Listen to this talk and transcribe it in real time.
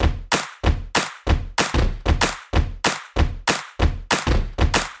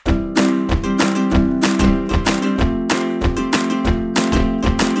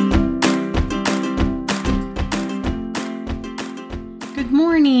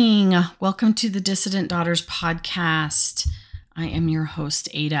morning. Welcome to the Dissident Daughters podcast. I am your host,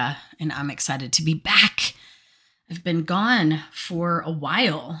 Ada, and I'm excited to be back. I've been gone for a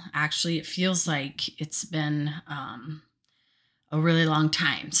while. Actually, it feels like it's been a really long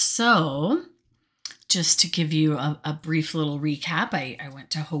time. So just to give you a brief little recap, I went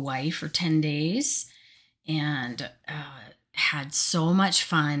to Hawaii for 10 days and had so much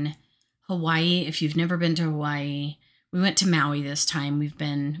fun. Hawaii, if you've never been to Hawaii, we went to Maui this time. We've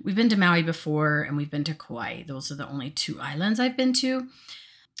been to Maui before, and we've been to Kauai. Those are the only two islands I've been to.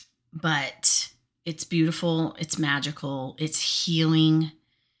 But it's beautiful. It's magical. It's healing.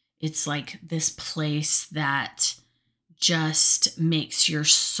 It's like this place that just makes your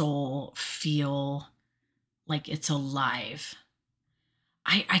soul feel like it's alive.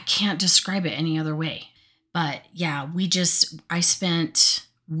 I can't describe it any other way. But yeah, we spent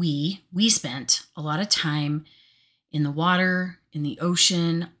a lot of time in the water, in the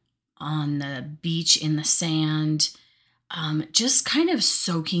ocean, on the beach, in the sand, just kind of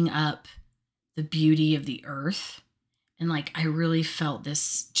soaking up the beauty of the earth. And like, I really felt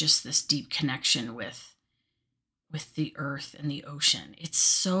this deep connection with the earth and the ocean. It's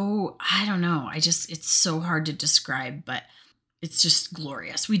so, I don't know. It's so hard to describe, but it's just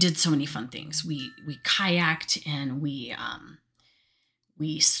glorious. We did so many fun things. We kayaked and we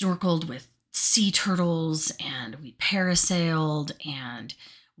snorkeled with sea turtles, and we parasailed, and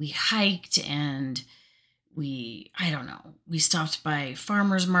we hiked, and we stopped by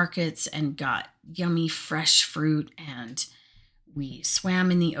farmers markets and got yummy fresh fruit, and we swam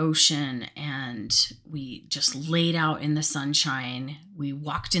in the ocean, and we just laid out in the sunshine. We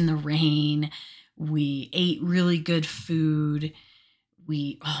walked in the rain. We ate really good food.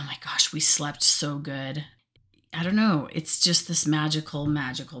 Oh my gosh, we slept so good. I don't know. It's just this magical,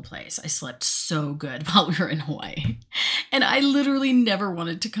 magical place. I slept so good while we were in Hawaii. And I literally never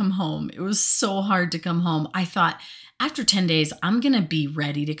wanted to come home. It was so hard to come home. I thought after 10 days, I'm going to be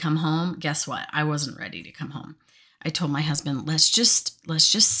ready to come home. Guess what? I wasn't ready to come home. I told my husband, let's just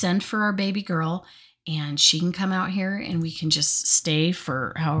send for our baby girl, and she can come out here and we can just stay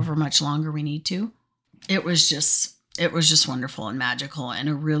for however much longer we need to. It was just wonderful and magical, and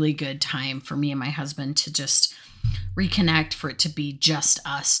a really good time for me and my husband to just reconnect, for it to be just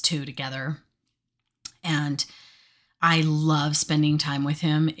us two together. And I love spending time with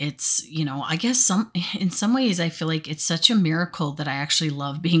him. It's, I guess in some ways I feel like it's such a miracle that I actually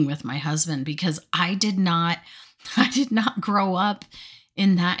love being with my husband, because I did not grow up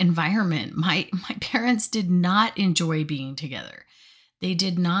in that environment. My parents did not enjoy being together. They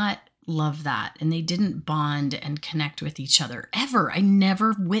did not love that, and they didn't bond and connect with each other ever. I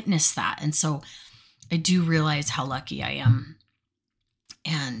never witnessed that. And so I do realize how lucky I am,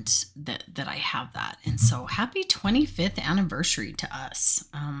 and that I have that. And so happy 25th anniversary to us.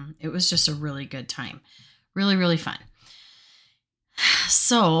 It was just a really good time. Really, really fun.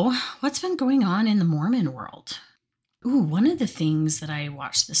 So what's been going on in the Mormon world? Ooh, one of the things that I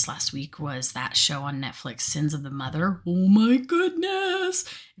watched this last week was that show on Netflix, Sins of the Mother. Oh my goodness.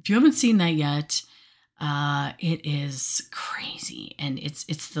 If you haven't seen that yet, it is crazy. And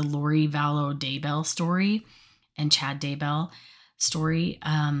it's the Lori Vallow Daybell story and Chad Daybell story.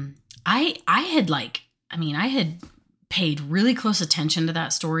 I had paid really close attention to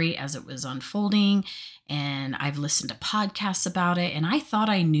that story as it was unfolding, and I've listened to podcasts about it, and I thought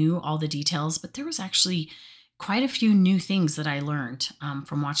I knew all the details, but there was actually quite a few new things that I learned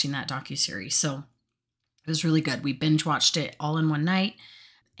from watching that docuseries. So it was really good. We binge watched it all in one night.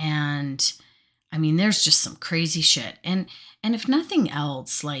 And I mean, there's just some crazy shit. And if nothing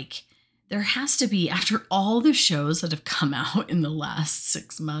else, like, there has to be, after all the shows that have come out in the last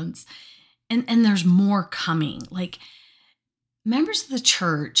 6 months, and there's more coming, like, members of the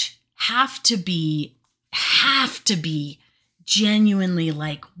church have to be genuinely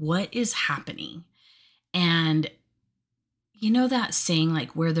like, what is happening? And you know that saying,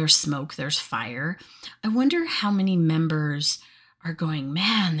 like, where there's smoke, there's fire? I wonder how many members are going,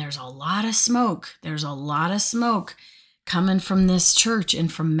 man, there's a lot of smoke. There's a lot of smoke coming from this church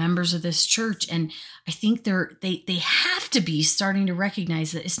and from members of this church. And I think they have to be starting to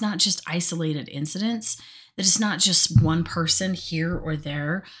recognize that it's not just isolated incidents, that it's not just one person here or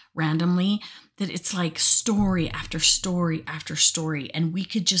there randomly, that it's like story after story after story. And we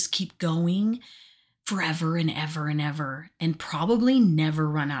could just keep going forever and ever and ever, and probably never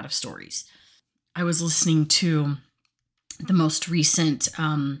run out of stories. I was listening to the most recent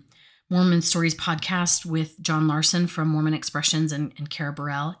Mormon Stories podcast with John Larson from Mormon Expressions and Kara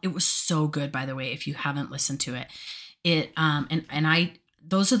Burrell. It was so good, by the way, if you haven't listened to it. And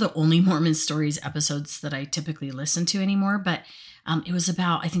those are the only Mormon Stories episodes that I typically listen to anymore. But it was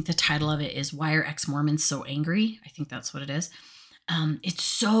about, I think the title of it is Why Are Ex-Mormons So Angry? I think that's what it is. It's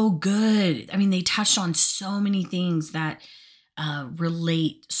so good. I mean, they touched on so many things that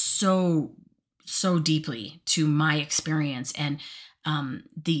relate so deeply to my experience, and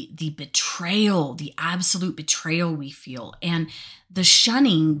the betrayal, the absolute betrayal we feel, and the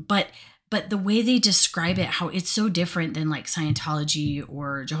shunning, but the way they describe it, how it's so different than like Scientology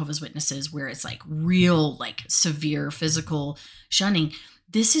or Jehovah's Witnesses, where it's like real, like severe physical shunning.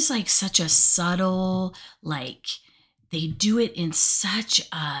 This is like such a subtle, like they do it in such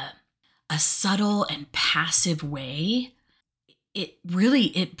a subtle and passive way.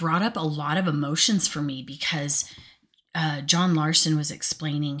 It brought up a lot of emotions for me, because John Larson was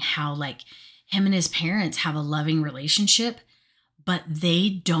explaining how like him and his parents have a loving relationship, but they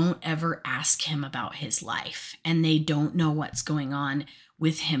don't ever ask him about his life, and they don't know what's going on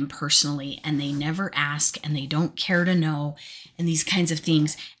with him personally, and they never ask, and they don't care to know, and these kinds of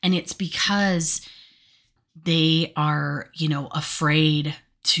things. And it's because they are, afraid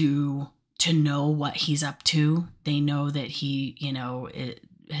to know what he's up to. They know that he,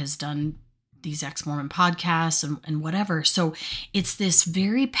 has done these ex-Mormon podcasts and whatever. So it's this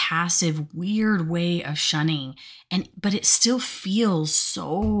very passive, weird way of shunning, but it still feels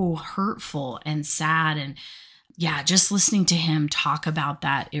so hurtful and sad. And yeah, just listening to him talk about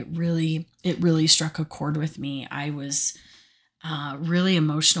that, it really struck a chord with me. I was really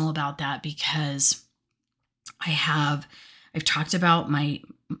emotional about that, because I've talked about my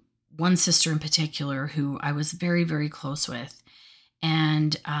one sister in particular who I was very, very close with,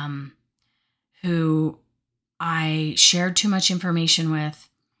 and who I shared too much information with,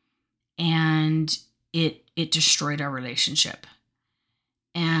 and it destroyed our relationship.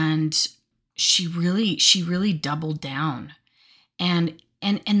 And she really doubled down. And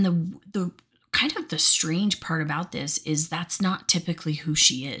the kind of the strange part about this is that's not typically who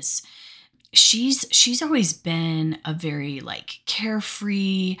she is. She's always been a very like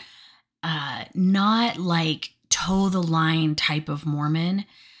carefree, not like toe the line type of Mormon.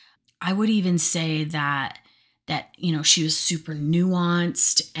 I would even say that she was super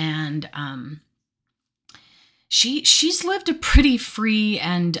nuanced, and she's lived a pretty free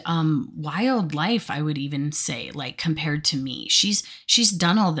and wild life, I would even say, like compared to me. She's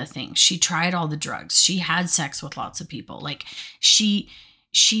done all the things. She tried all the drugs. She had sex with lots of people. Like she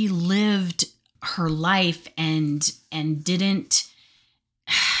lived her life and didn't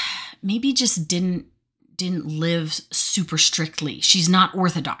live super strictly. She's not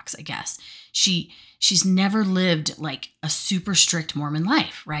Orthodox, I guess. She's never lived like a super strict Mormon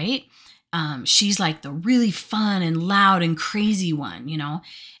life, right? She's like the really fun and loud and crazy one,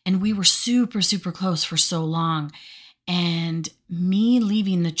 and we were super, super close for so long. And me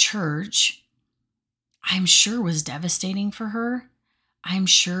leaving the church, I'm sure was devastating for her. I'm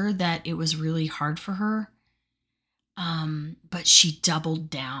sure that it was really hard for her. But she doubled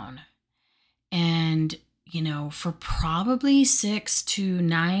down. And, for probably 6 to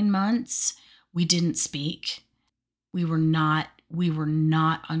 9 months, we didn't speak. We were not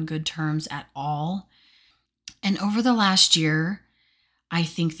on good terms at all. And over the last year, I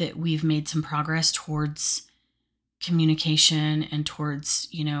think that we've made some progress towards communication and towards,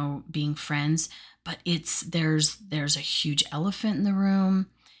 being friends. But there's a huge elephant in the room.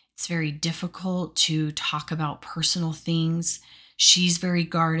 It's very difficult to talk about personal things. She's very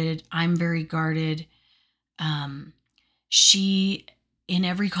guarded. I'm very guarded. She, in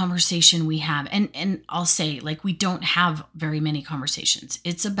every conversation we have, and I'll say, like, we don't have very many conversations.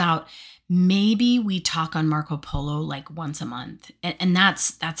 It's about maybe we talk on Marco Polo like once a month. And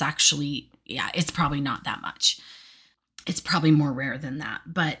that's actually, yeah, it's probably not that much. It's probably more rare than that.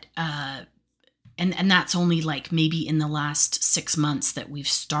 But, and that's only like maybe in the last 6 months that we've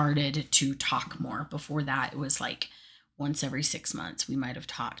started to talk more. Before that, it was like once every 6 months we might have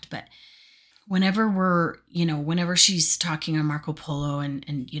talked. But whenever she's talking on Marco Polo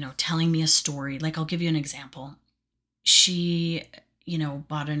and telling me a story, like I'll give you an example. She,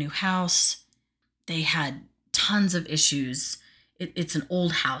 bought a new house. They had tons of issues. It's an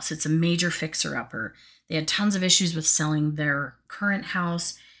old house. It's a major fixer-upper. They had tons of issues with selling their current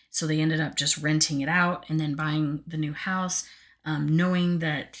house. So they ended up just renting it out and then buying the new house, knowing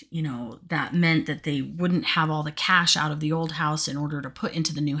that, that meant that they wouldn't have all the cash out of the old house in order to put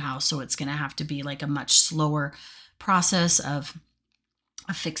into the new house. So it's going to have to be like a much slower process of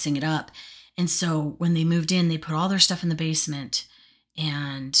fixing it up. And so when they moved in, they put all their stuff in the basement,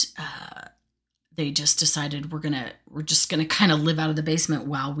 and they just decided we're just gonna kind of live out of the basement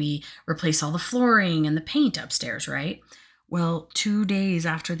while we replace all the flooring and the paint upstairs, right? Well, 2 days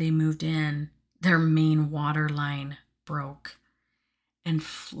after they moved in, their main water line broke and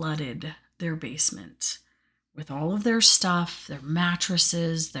flooded their basement with all of their stuff, their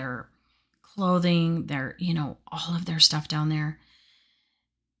mattresses, their clothing, their, all of their stuff down there.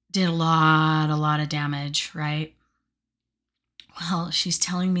 Did a lot of damage, right? Well, she's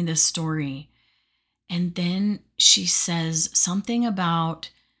telling me this story, and then she says something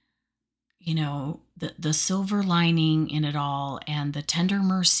about, the silver lining in it all and the tender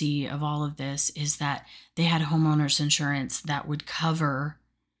mercy of all of this is that they had homeowners insurance that would cover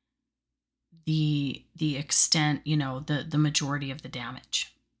the extent, the majority of the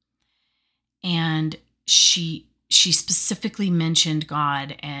damage. And she specifically mentioned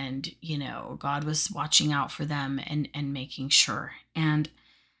God, and God was watching out for them and making sure. And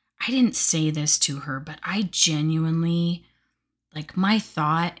I didn't say this to her, but I genuinely, like, my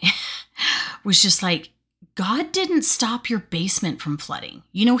thought was just like, God didn't stop your basement from flooding.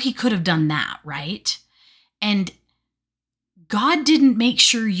 He could have done that, right? And God didn't make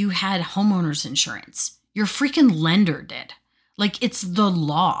sure you had homeowners insurance. Your freaking lender did. Like, it's the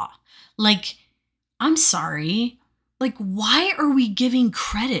law. Like, I'm sorry. Like, why are we giving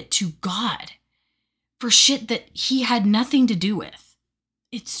credit to God for shit that he had nothing to do with?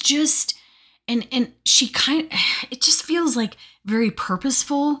 It's just, and she it just feels like very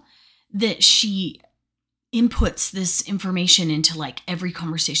purposeful that she inputs this information into like every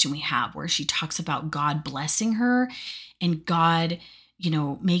conversation we have, where she talks about God blessing her and God,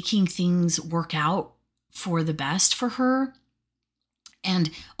 making things work out for the best for her.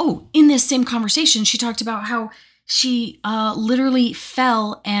 And in this same conversation, she talked about how she literally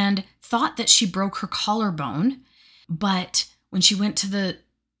fell and thought that she broke her collarbone. But when she went to the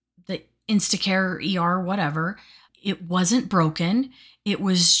Instacare or ER, whatever, it wasn't broken. It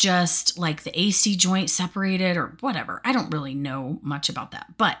was just like the AC joint separated or whatever. I don't really know much about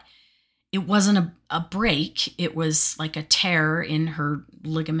that, but it wasn't a break. It was like a tear in her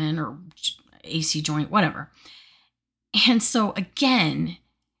ligament or AC joint, whatever. And so again,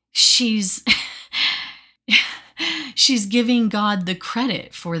 she's giving God the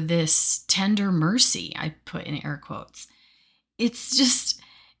credit for this tender mercy, I put in air quotes.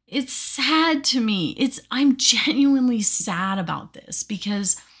 It's sad to me. I'm genuinely sad about this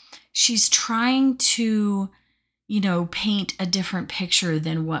because she's trying to, paint a different picture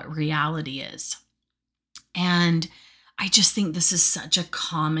than what reality is. And I just think this is such a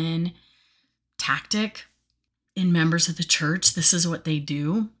common tactic in members of the church. This is what they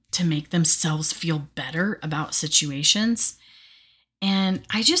do to make themselves feel better about situations. And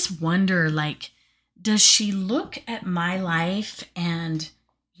I just wonder, like, does she look at my life and,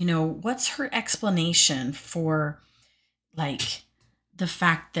 what's her explanation for, like, the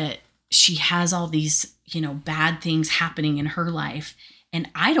fact that she has all these, bad things happening in her life, and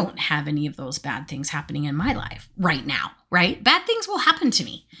I don't have any of those bad things happening in my life right now, right? Bad things will happen to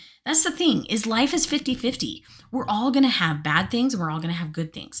me. That's the thing, is life is 50-50. We're all going to have bad things and we're all going to have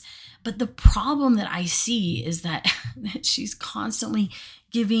good things. But the problem that I see is that she's constantly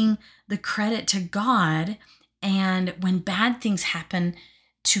giving the credit to God. And when bad things happen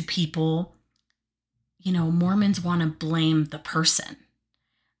to people, Mormons want to blame the person.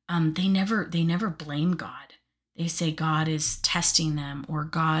 They never blame God. They say God is testing them or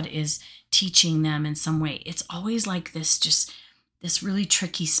God is teaching them in some way. It's always like this really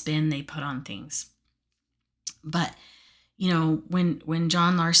tricky spin they put on things. But, when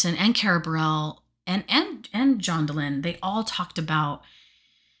John Larson and Kara Burrell and John Dehlin, they all talked about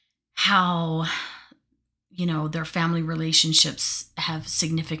how, their family relationships have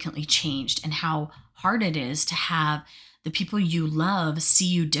significantly changed and how hard it is to have the people you love see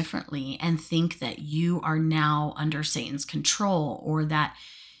you differently and think that you are now under Satan's control, or that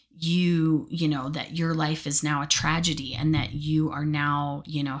that your life is now a tragedy and that you are now,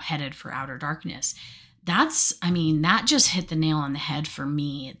 headed for outer darkness. That just hit the nail on the head for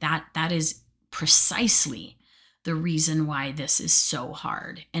me. That is precisely the reason why this is so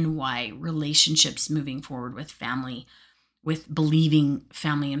hard and why relationships moving forward with family, with believing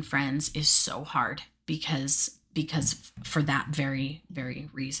family and friends, is so hard, because for that very, very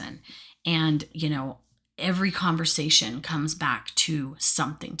reason. And, every conversation comes back to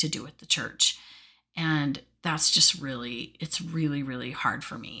something to do with the church. And that's just it's really, really hard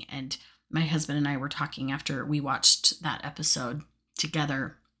for me. And my husband and I were talking after we watched that episode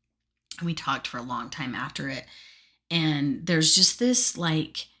together, and we talked for a long time after it. And there's just this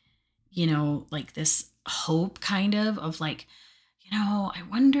this hope kind of like, I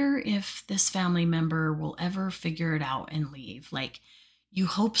wonder if this family member will ever figure it out and leave. Like, you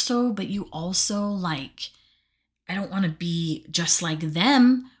hope so, but you also I don't want to be just like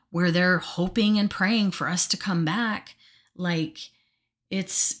them where they're hoping and praying for us to come back. Like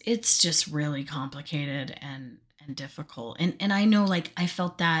it's just really complicated and difficult. And I know, like, I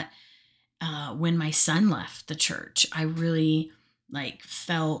felt that when my son left the church. I really like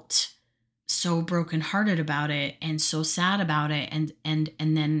felt so brokenhearted about it and so sad about it. And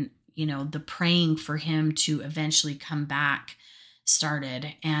then, the praying for him to eventually come back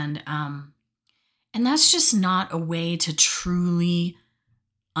started. And that's just not a way to truly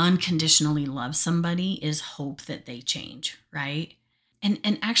unconditionally love somebody, is hope that they change, right?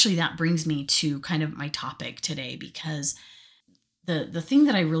 And actually that brings me to kind of my topic today, because the thing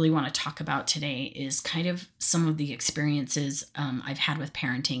that I really want to talk about today is kind of some of the experiences I've had with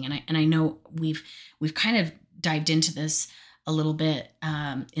parenting, and I know we've kind of dived into this a little bit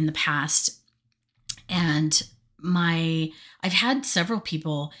in the past, and I've had several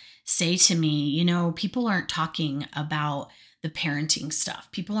people say to me, people aren't talking about the parenting stuff.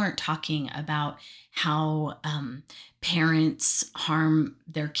 People aren't talking about how parents harm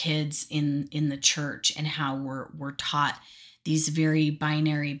their kids in the church, and how we're taught these very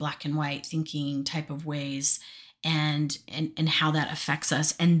binary black and white thinking type of ways, and how that affects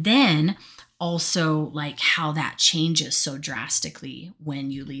us. And then also like how that changes so drastically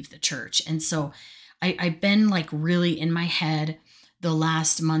when you leave the church. And so I've been like really in my head the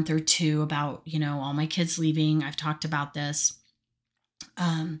last month or two about, all my kids leaving. I've talked about this.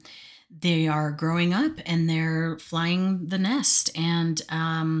 They are growing up and they're flying the nest, and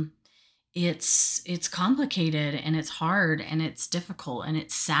it's complicated and it's hard and it's difficult and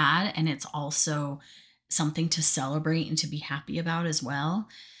it's sad, and it's also something to celebrate and to be happy about as well.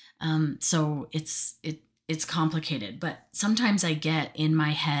 So it's complicated, but sometimes I get in my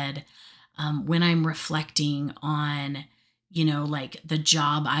head when I'm reflecting on, like the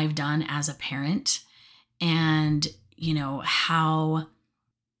job I've done as a parent, and,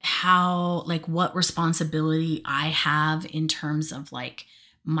 how like what responsibility I have in terms of like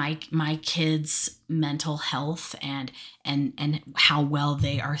my kids' mental health and how well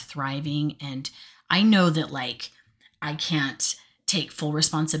they are thriving. And I know that like I can't take full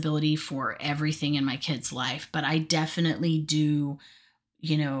responsibility for everything in my kids' life, but I definitely do,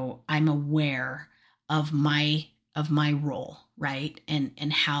 I'm aware of my role, right?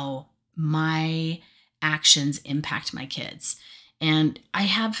 And how my actions impact my kids. And I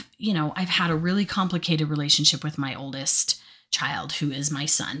have, I've had a really complicated relationship with my oldest child, who is my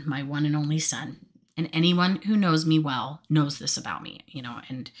son, my one and only son. And anyone who knows me well knows this about me,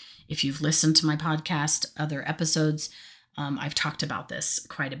 and if you've listened to my podcast, other episodes, I've talked about this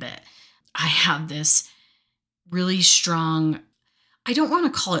quite a bit. I have this really strong, I don't want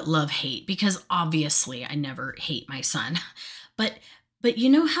to call it love-hate, because obviously I never hate my son, but you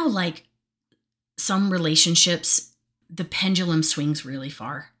know how like some relationships, the pendulum swings really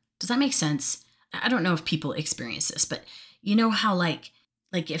far. Does that make sense? I don't know if people experience this, but you know how like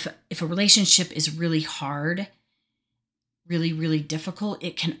if a relationship is really hard, really, really difficult,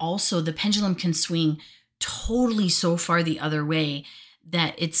 it can also, the pendulum can swing totally so far the other way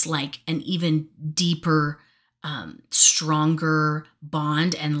that it's like an even deeper, stronger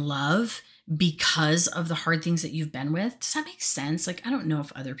bond and love because of the hard things that you've been with. Does that make sense? Like, I don't know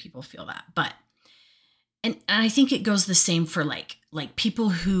if other people feel that, but and I think it goes the same for like people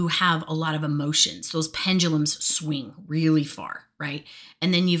who have a lot of emotions. Those pendulums swing really far, right?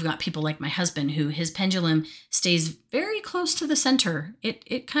 And then you've got people like my husband, who his pendulum stays very close to the center.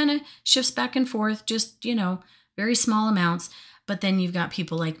 It kind of shifts back and forth, just, very small amounts. But then you've got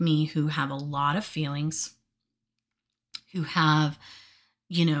people like me who have a lot of feelings, who have,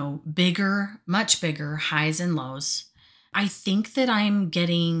 much bigger highs and lows. I think that I'm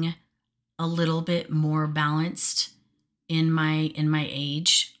getting a little bit more balanced in my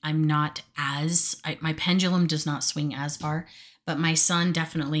age. I'm not my pendulum does not swing as far, but my son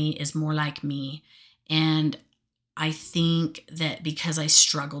definitely is more like me. And I think that because I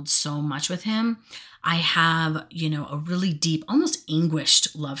struggled so much with him, I have, a really deep, almost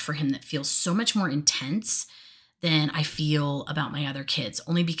anguished love for him that feels so much more intense than I feel about my other kids,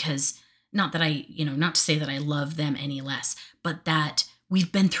 only because, not that I, not to say that I love them any less, but that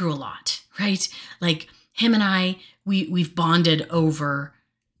we've been through a lot, right? Like him and I, we've bonded over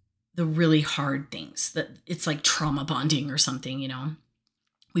the really hard things, that it's like trauma bonding or something,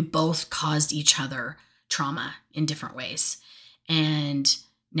 we both caused each other trauma in different ways. And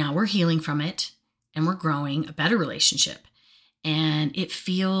now we're healing from it, and we're growing a better relationship. And it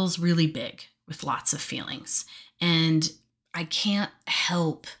feels really big with lots of feelings. And I can't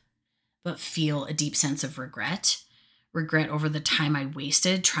help but feel a deep sense of regret over the time I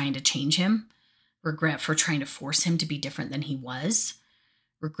wasted trying to change him, regret for trying to force him to be different than he was,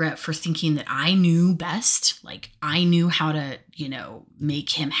 regret for thinking that I knew best. Like I knew how to,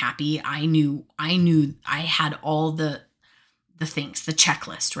 make him happy. I knew I had all the things, the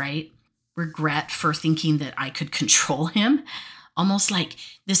checklist, right? Regret for thinking that I could control him. Almost like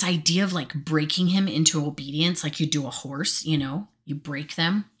this idea of like breaking him into obedience, like you do a horse, you break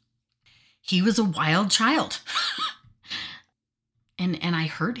them. He was a wild child. and I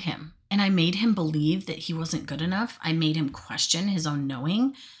hurt him. And I made him believe that he wasn't good enough. I made him question his own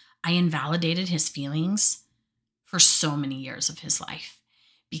knowing. I invalidated his feelings for so many years of his life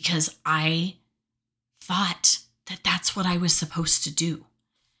because I thought that that's what I was supposed to do.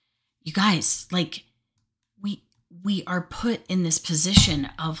 You guys, like we are put in this position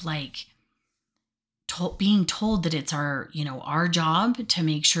of like being told that it's our job to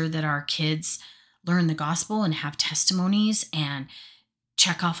make sure that our kids learn the gospel and have testimonies and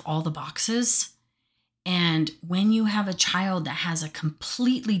check off all the boxes. And when you have a child that has a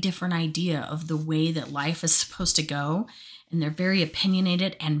completely different idea of the way that life is supposed to go, and they're very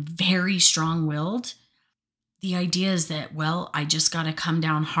opinionated and very strong-willed, the idea is that, well, I just got to come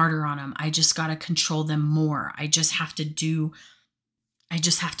down harder on them. I just got to control them more. I just have to do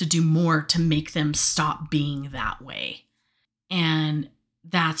more to make them stop being that way. And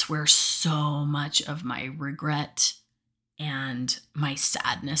that's where so much of my regret and my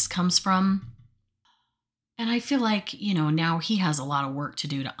sadness comes from. And I feel like, now he has a lot of work to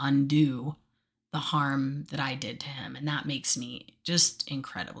do to undo the harm that I did to him. And that makes me just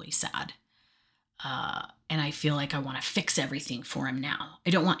incredibly sad. And I feel like I want to fix everything for him now. I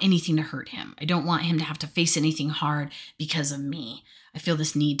don't want anything to hurt him. I don't want him to have to face anything hard because of me. I feel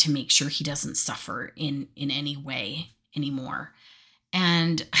this need to make sure he doesn't suffer in any way anymore.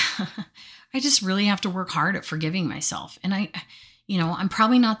 And I just really have to work hard at forgiving myself. And I'm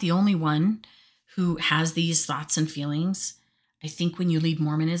probably not the only one who has these thoughts and feelings. I think when you leave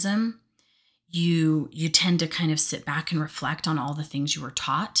Mormonism, you tend to kind of sit back and reflect on all the things you were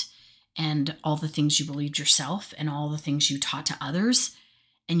taught and all the things you believed yourself and all the things you taught to others.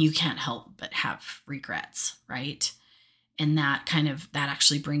 And you can't help but have regrets, right? And that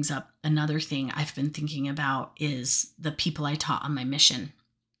actually brings up another thing I've been thinking about is the people I taught on my mission.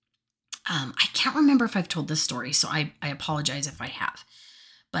 I can't remember if I've told this story, so I apologize if I have.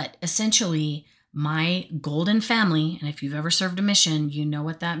 But essentially, my golden family, and if you've ever served a mission, you know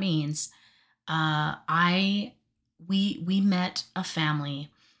what that means. We met a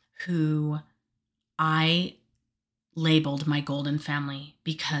family who I labeled my golden family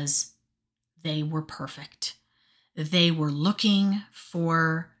because they were perfect. They were looking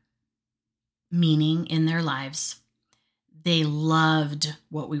for meaning in their lives. They loved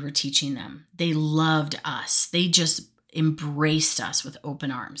what we were teaching them. They loved us. They just embraced us with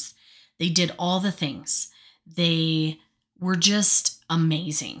open arms. They did all the things. They were just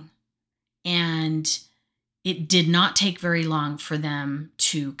amazing. And it did not take very long for them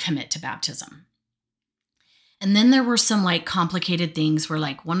to commit to baptism. And then there were some like complicated things where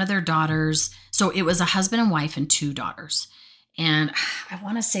like one of their daughters, so it was a husband and wife and two daughters. And I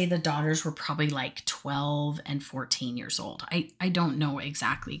want to say the daughters were probably like 12 and 14 years old. I don't know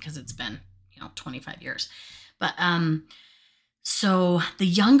exactly because it's been, 25 years. But so the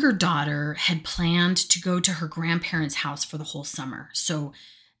younger daughter had planned to go to her grandparents' house for the whole summer. So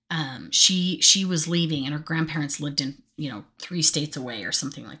she was leaving and her grandparents lived in, 3 states away or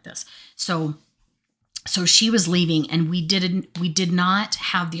something like this. So she was leaving and we did not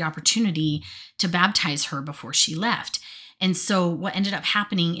have the opportunity to baptize her before she left. And so what ended up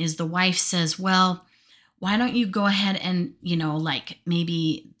happening is the wife says, well, why don't you go ahead and,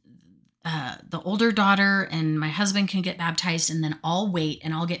 maybe the older daughter and my husband can get baptized and then I'll wait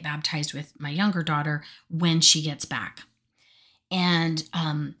and I'll get baptized with my younger daughter when she gets back. And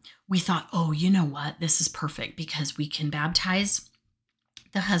we thought, oh, you know what? This is perfect because we can baptize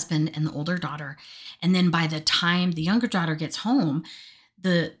the husband and the older daughter. And then by the time the younger daughter gets home,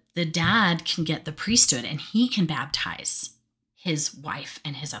 the dad can get the priesthood and he can baptize his wife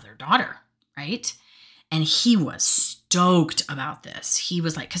and his other daughter, right? And he was stoked about this. He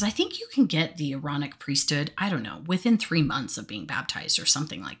was like, because I think you can get the Aaronic priesthood, I don't know, within 3 months of being baptized or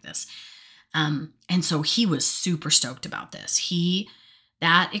something like this. And so he was super stoked about this.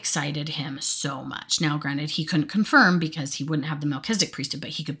 That excited him so much. Now, granted, he couldn't confirm because he wouldn't have the Melchizedek priesthood,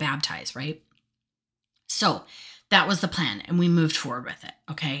 but he could baptize, right? So that was the plan, and we moved forward with it,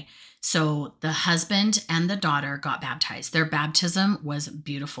 okay? So the husband and the daughter got baptized. Their baptism was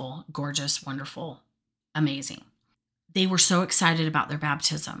beautiful, gorgeous, wonderful, amazing. They were so excited about their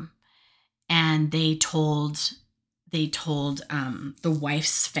baptism, and they told they told the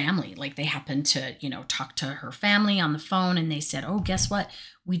wife's family, like they happened to, talk to her family on the phone, and they said, oh, guess what?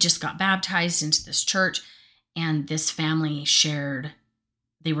 We just got baptized into this church. And this family shared,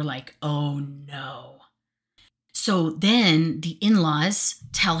 they were like, oh no. So then the in-laws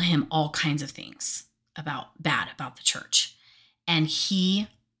tell him all kinds of things bad about the church. And he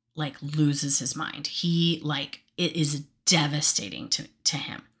like loses his mind. It is devastating to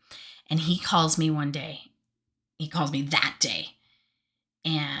him. And he calls me one day. He calls me that day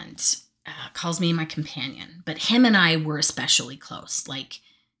and calls me my companion. But him and I were especially close. Like,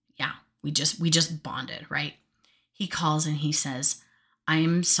 yeah, we just bonded, right? He calls and he says,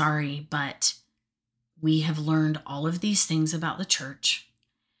 I'm sorry, but we have learned all of these things about the church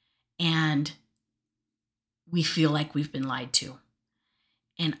and we feel like we've been lied to.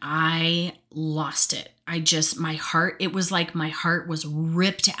 And I lost it. It was like my heart was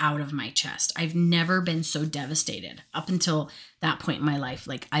ripped out of my chest. I've never been so devastated up until that point in my life.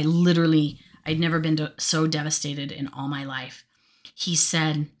 Like I'd never been so devastated in all my life. He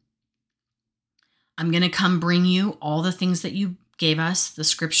said, I'm going to come bring you all the things that you gave us, the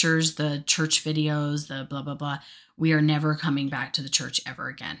scriptures, the church videos, the blah, blah, blah. We are never coming back to the church ever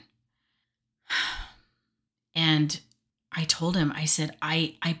again. And I told him, I said,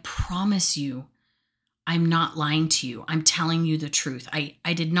 I promise you, I'm not lying to you. I'm telling you the truth.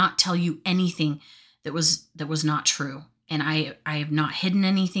 I did not tell you anything that was not true. And I have not hidden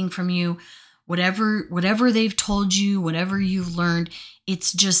anything from you. Whatever they've told you, whatever you've learned,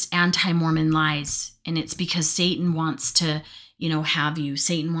 it's just anti-Mormon lies. And it's because Satan wants to, have you.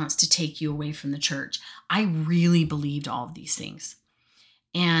 Satan wants to take you away from the church. I really believed all of these things.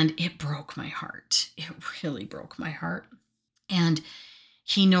 And it broke my heart. It really broke my heart. And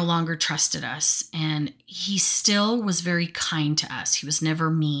he no longer trusted us. And he still was very kind to us. He was never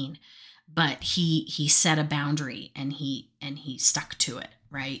mean, but he set a boundary and he stuck to it,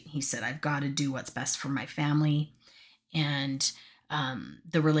 right? He said, I've got to do what's best for my family. And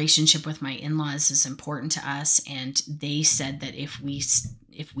the relationship with my in-laws is important to us. And they said that if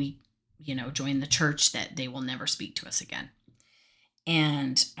we join the church, that they will never speak to us again.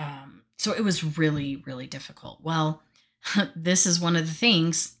 And so it was really, really difficult. Well, this is one of the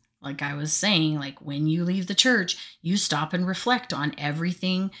things, like I was saying, like when you leave the church, you stop and reflect on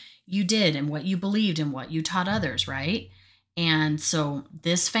everything you did and what you believed and what you taught others, right? And so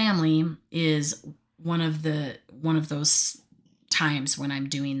this family is one of those times when I'm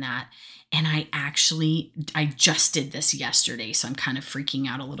doing that. And I just did this yesterday, so I'm kind of freaking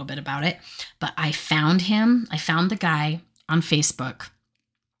out a little bit about it. But I found the guy on Facebook.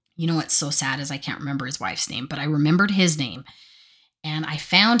 You know what's so sad is I can't remember his wife's name, but I remembered his name. And I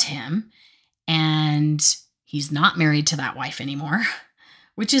found him, and he's not married to that wife anymore,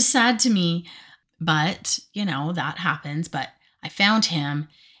 which is sad to me. But, that happens. But I found him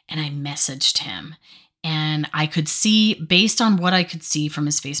and I messaged him. And I could see, based on what I could see from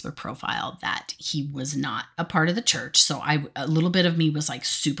his Facebook profile, that he was not a part of the church. So a little bit of me was like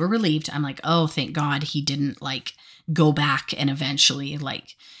super relieved. I'm like, oh, thank God he didn't like go back and eventually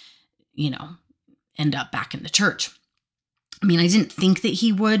end up back in the church. I mean, I didn't think that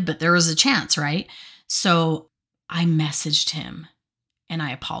he would, but there was a chance, right? So I messaged him and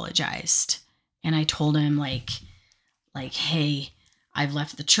I apologized. And I told him like, hey, I've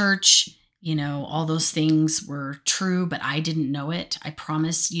left the church. All those things were true, but I didn't know it. I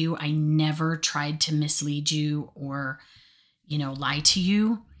promise you, I never tried to mislead you or, lie to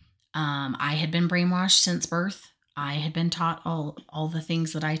you. I had been brainwashed since birth. I had been taught all the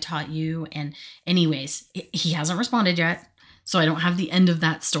things that I taught you. And anyways, he hasn't responded yet. So I don't have the end of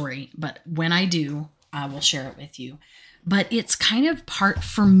that story. But when I do, I will share it with you. But it's kind of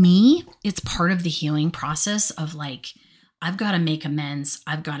for me, it's part of the healing process of like, I've got to make amends.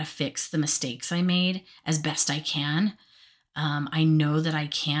 I've got to fix the mistakes I made as best I can. I know that I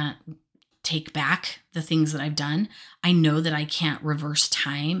can't take back the things that I've done. I know that I can't reverse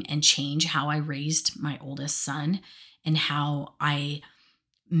time and change how I raised my oldest son and how I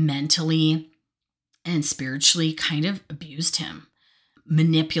mentally and spiritually kind of abused him,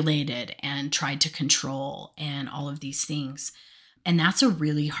 manipulated and tried to control and all of these things. And that's a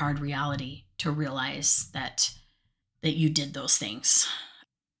really hard reality to realize that you did those things.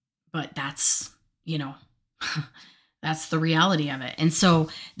 But that's, that's the reality of it. And so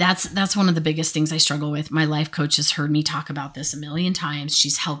that's one of the biggest things I struggle with. My life coach has heard me talk about this a million times.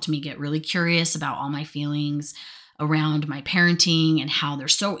 She's helped me get really curious about all my feelings around my parenting and how they're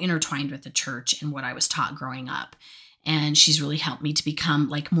so intertwined with the church and what I was taught growing up. And she's really helped me to become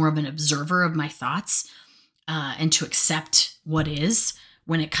like more of an observer of my thoughts and to accept what is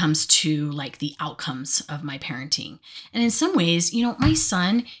when it comes to like the outcomes of my parenting. And in some ways, my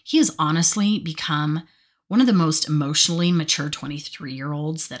son, he has honestly become one of the most emotionally mature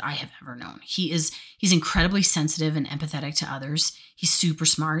 23-year-olds that I have ever known. He's incredibly sensitive and empathetic to others. He's super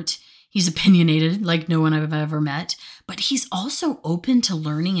smart. He's opinionated like no one I've ever met, but he's also open to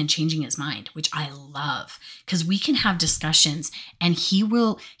learning and changing his mind, which I love because we can have discussions and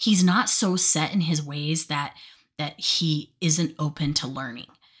he's not so set in his ways that he isn't open to learning.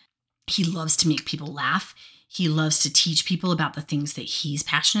 He loves to make people laugh. He loves to teach people about the things that he's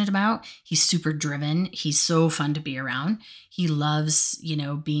passionate about. He's super driven. He's so fun to be around. He loves,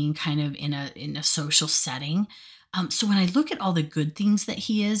 being kind of in a social setting. So when I look at all the good things that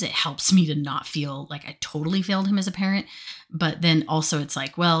he is, it helps me to not feel like I totally failed him as a parent. But then also it's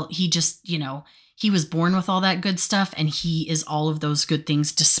like, well, he just, he was born with all that good stuff and he is all of those good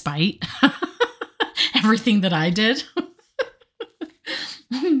things despite everything that I did.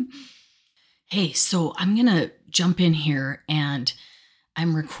 Hey, so I'm going to jump in here and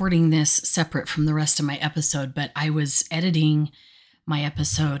I'm recording this separate from the rest of my episode, but I was editing my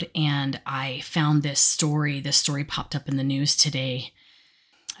episode and I found this story. This story popped up in the news today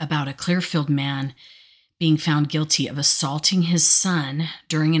about a Clearfield man being found guilty of assaulting his son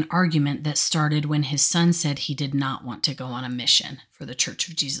during an argument that started when his son said he did not want to go on a mission for the Church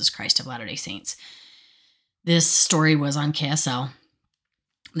of Jesus Christ of Latter-day Saints. This story was on KSL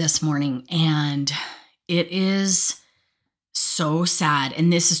this morning, and it is so sad.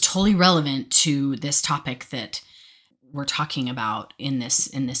 And this is totally relevant to this topic that we're talking about in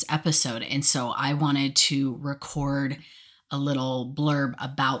this episode. And so I wanted to record a little blurb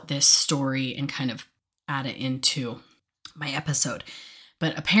about this story and kind of add it into my episode.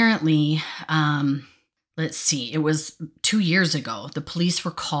 But apparently, let's see, it was 2 years ago, the police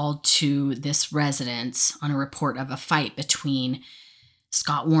were called to this residence on a report of a fight between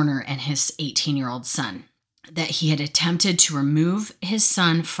Scott Warner and his 18-year-old son, that he had attempted to remove his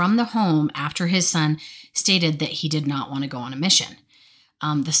son from the home after his son stated that he did not want to go on a mission.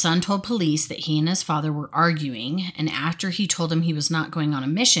 The son told police that he and his father were arguing, and after he told him he was not going on a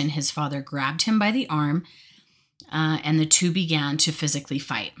mission, his father grabbed him by the arm, and the two began to physically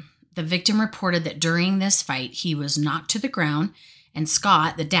fight. The victim reported that during this fight, he was knocked to the ground, and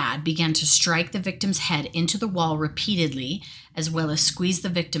Scott, the dad, began to strike the victim's head into the wall repeatedly, as well as squeeze the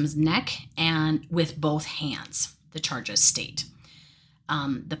victim's neck and with both hands, the charges state.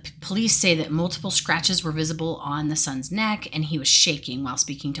 The police say that multiple scratches were visible on the son's neck, and he was shaking while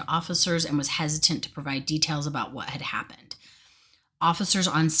speaking to officers and was hesitant to provide details about what had happened. Officers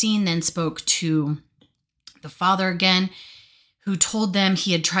on scene then spoke to the father again, who told them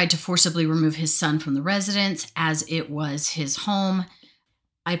he had tried to forcibly remove his son from the residence as it was his home.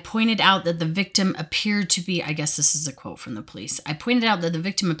 I pointed out that the victim appeared to be, I guess this is a quote from the police. I pointed out that the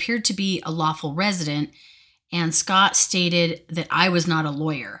victim appeared to be a lawful resident, and Scott stated that I was not a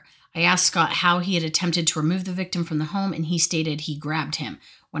lawyer. I asked Scott how he had attempted to remove the victim from the home, and he stated he grabbed him.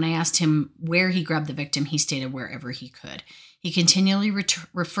 When I asked him where he grabbed the victim, he stated wherever he could. He continually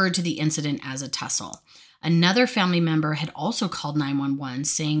referred to the incident as a tussle. Another family member had also called 911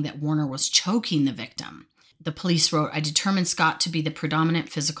 saying that Warner was choking the victim. The police wrote, I determined Scott to be the predominant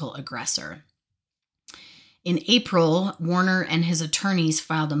physical aggressor. In April, Warner and his attorneys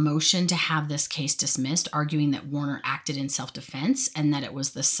filed a motion to have this case dismissed, arguing that Warner acted in self-defense and that it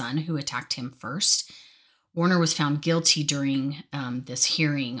was the son who attacked him first. Warner was found guilty during this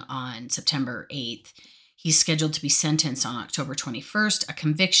hearing on September 8th. He's scheduled to be sentenced on October 21st. A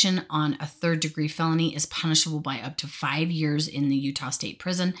conviction on a third-degree felony is punishable by up to 5 years in the Utah State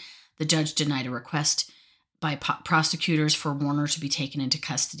Prison. The judge denied a request by prosecutors for Warner to be taken into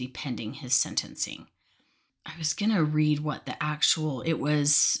custody pending his sentencing. I was going to read what the actual, it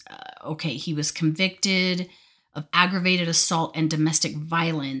was, he was convicted of aggravated assault and domestic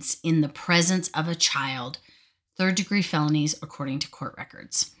violence in the presence of a child, third-degree felonies, according to court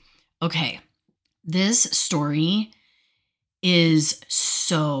records. Okay. This story is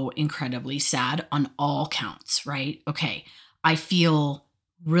so incredibly sad on all counts, right? Okay, I feel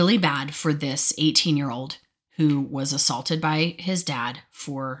really bad for this 18-year-old who was assaulted by his dad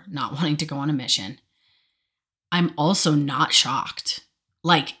for not wanting to go on a mission. I'm also not shocked,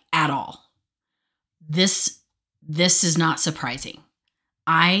 like at all. This is not surprising.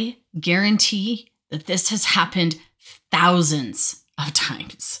 I guarantee that this has happened thousands of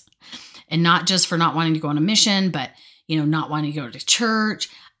times. And not just for not wanting to go on a mission, but, not wanting to go to church.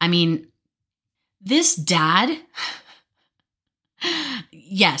 I mean, this dad,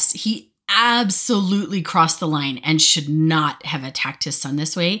 yes, he absolutely crossed the line and should not have attacked his son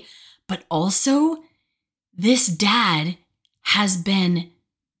this way. But also, this dad has been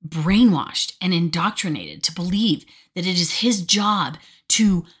brainwashed and indoctrinated to believe that it is his job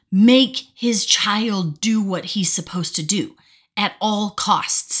to make his child do what he's supposed to do at all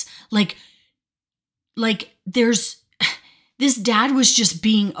costs. Like there's this dad was just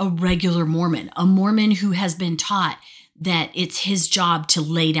being a regular Mormon, a Mormon who has been taught that it's his job to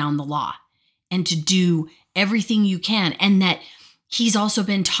lay down the law and to do everything you can. And that he's also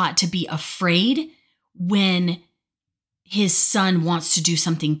been taught to be afraid when his son wants to do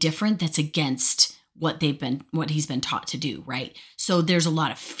something different that's against what he's been taught to do, right? So there's a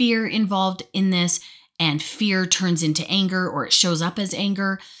lot of fear involved in this, and fear turns into anger, or it shows up as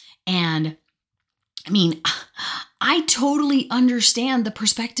anger. And I mean, I totally understand the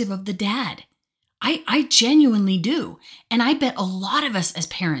perspective of the dad. I genuinely do. And I bet a lot of us as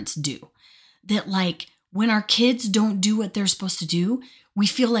parents do. That like when our kids don't do what they're supposed to do, we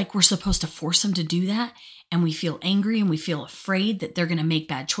feel like we're supposed to force them to do that. And we feel angry and we feel afraid that they're going to make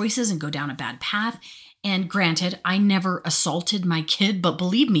bad choices and go down a bad path. And granted, I never assaulted my kid, but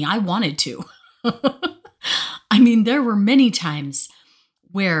believe me, I wanted to. I mean, there were many times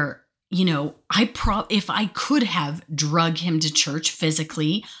where, you know, if I could have drug him to church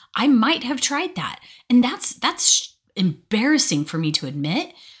physically, I might have tried that. And that's embarrassing for me to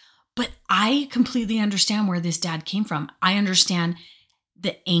admit, but I completely understand where this dad came from. I understand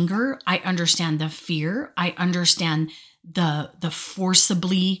the anger. I understand the fear. I understand the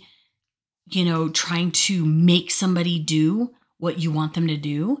forcibly, you know, trying to make somebody do what you want them to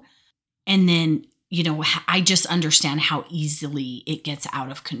do. And then, you know, I just understand how easily it gets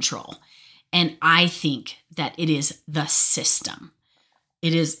out of control. And I think that it is the system.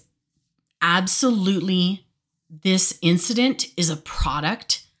 It is absolutely, this incident is a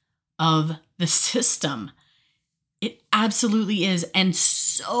product of the system. It absolutely is. And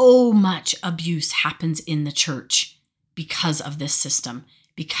so much abuse happens in the church because of this system,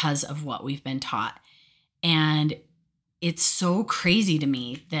 because of what we've been taught. And it's so crazy to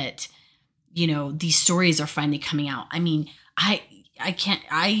me that, you know, these stories are finally coming out. I mean,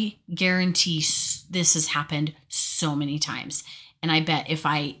 I guarantee this has happened so many times. And I bet if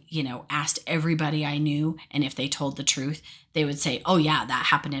I, you know, asked everybody I knew, and if they told the truth, they would say, oh yeah, that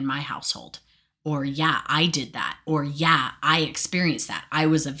happened in my household. Or yeah, I did that. Or yeah, I experienced that. I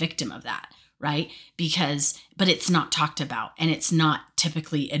was a victim of that, right? But it's not talked about, and it's not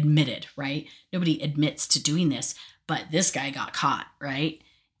typically admitted, right? Nobody admits to doing this, but this guy got caught, right?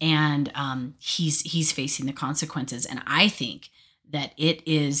 And he's facing the consequences. And I think that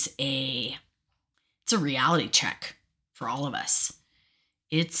it's a reality check for all of us.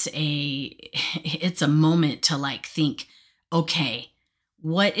 It's a moment to like think, okay,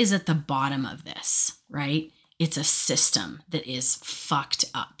 what is at the bottom of this, right? It's a system that is fucked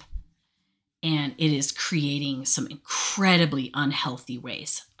up, and it is creating some incredibly unhealthy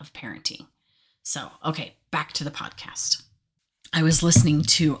ways of parenting. So, okay, back to the podcast. I was listening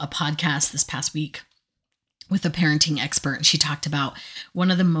to a podcast this past week with a parenting expert, and she talked about one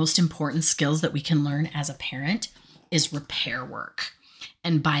of the most important skills that we can learn as a parent is repair work.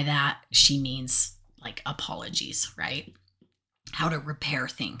 And by that, she means like apologies, right? How to repair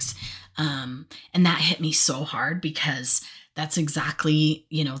things. And that hit me so hard because that's exactly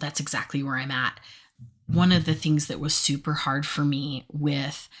where I'm at. One of the things that was super hard for me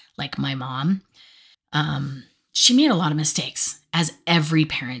with like my mom, she made a lot of mistakes, as every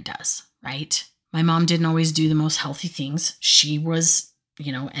parent does, right? My mom didn't always do the most healthy things. She was,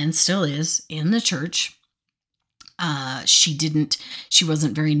 you know, and still is in the church. She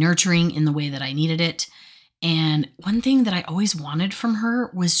wasn't very nurturing in the way that I needed it. And one thing that I always wanted from her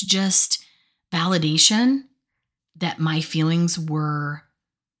was just validation that my feelings were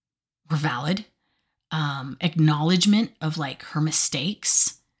valid, acknowledgement of like her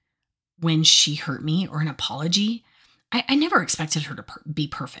mistakes when she hurt me, or an apology. I never expected her to be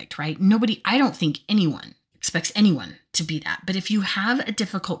perfect, right? I don't think anyone expects anyone to be that. But if you have a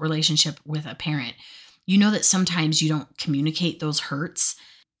difficult relationship with a parent, you know that sometimes you don't communicate those hurts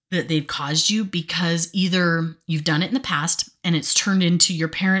that they've caused you because either you've done it in the past and it's turned into your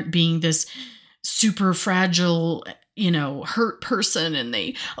parent being this super fragile, you know, hurt person, and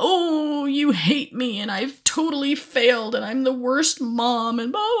oh, you hate me and I've totally failed and I'm the worst mom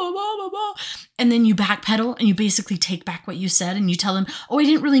and blah, blah, blah, blah, blah. And then you backpedal and you basically take back what you said and you tell them, oh, I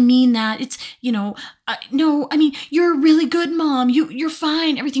didn't really mean that. It's, you know, no, I mean, you're a really good mom. You're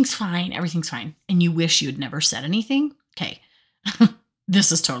fine. Everything's fine. Everything's fine. And you wish you had never said anything. Okay.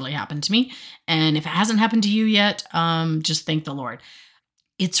 This has totally happened to me. And if it hasn't happened to you yet, just thank the Lord.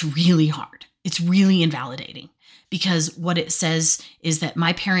 It's really hard. It's really invalidating, because what it says is that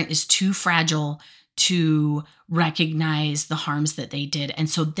my parent is too fragile to recognize the harms that they did. And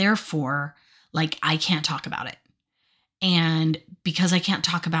so therefore, like, I can't talk about it. And because I can't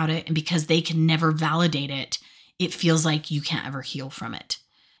talk about it and because they can never validate it, it feels like you can't ever heal from it.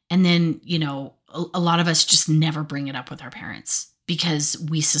 And then, a lot of us just never bring it up with our parents because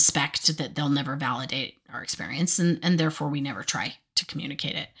we suspect that they'll never validate our experience, and therefore we never try to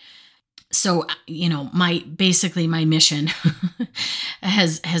communicate it. So, my mission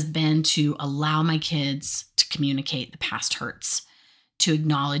has been to allow my kids to communicate the past hurts, to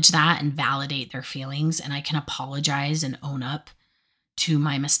acknowledge that and validate their feelings. And I can apologize and own up to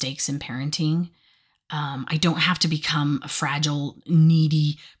my mistakes in parenting. I don't have to become a fragile,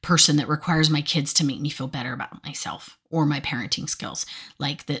 needy person that requires my kids to make me feel better about myself or my parenting skills.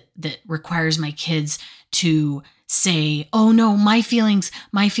 Like that requires my kids to say, "Oh no, my feelings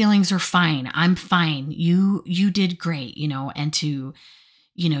are fine. I'm fine. You did great," and to,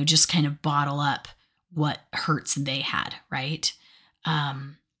 just kind of bottle up what hurts they had, right?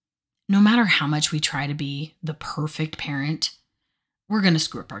 No matter how much we try to be the perfect parent, we're going to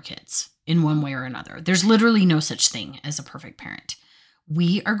screw up our kids in one way or another. There's literally no such thing as a perfect parent.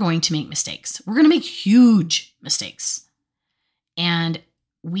 We are going to make mistakes. We're going to make huge mistakes. And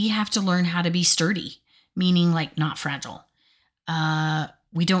we have to learn how to be sturdy, meaning like not fragile.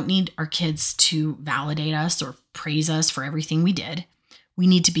 We don't need our kids to validate us or praise us for everything we did. We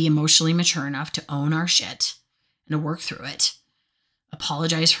need to be emotionally mature enough to own our shit and to work through it,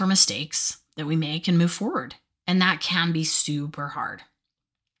 apologize for mistakes that we make, and move forward. And that can be super hard,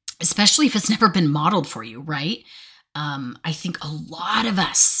 especially if it's never been modeled for you, right? I think a lot of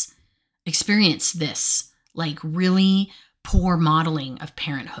us experience this, like really poor modeling of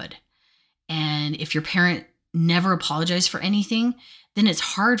parenthood. And if your parent never apologized for anything, then it's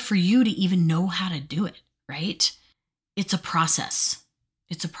hard for you to even know how to do it, right? It's a process.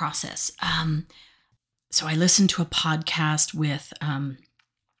 It's a process. So I listened to a podcast with,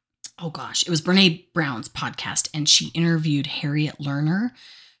 it was Brene Brown's podcast, and she interviewed Harriet Lerner,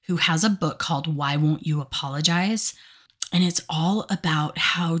 who has a book called Why Won't You Apologize? And it's all about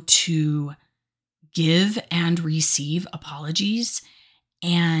how to give and receive apologies,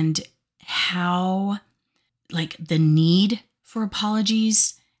 and how, like, the need for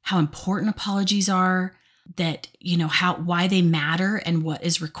apologies, how important apologies are, that, why they matter and what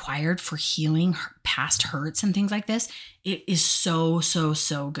is required for healing past hurts and things like this. It is so, so,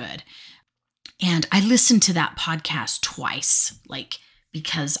 so good. And I listened to that podcast twice,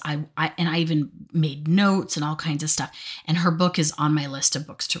 because I even made notes and all kinds of stuff. And her book is on my list of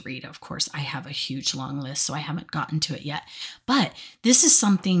books to read. Of course, I have a huge long list, so I haven't gotten to it yet. But this is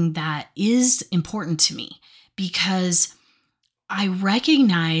something that is important to me, because I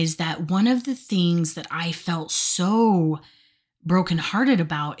recognize that one of the things that I felt so brokenhearted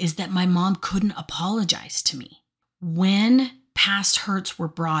about is that my mom couldn't apologize to me. When past hurts were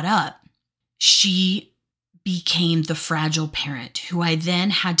brought up, she became the fragile parent who I then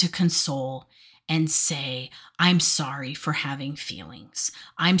had to console and say, "I'm sorry for having feelings.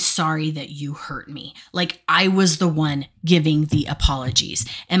 I'm sorry that you hurt me." Like, I was the one giving the apologies.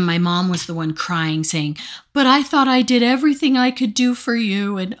 And my mom was the one crying, saying, "But I thought I did everything I could do for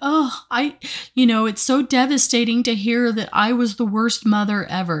you. And it's so devastating to hear that I was the worst mother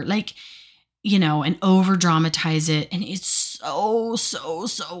ever." And over dramatize it. And it's so, so,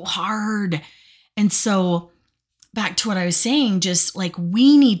 so hard. And so back to what I was saying, just like,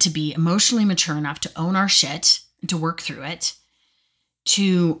 we need to be emotionally mature enough to own our shit and to work through it,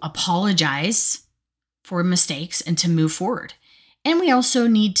 to apologize for mistakes and to move forward. And we also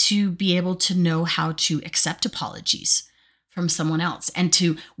need to be able to know how to accept apologies from someone else. And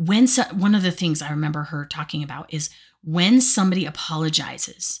one of the things I remember her talking about is, when somebody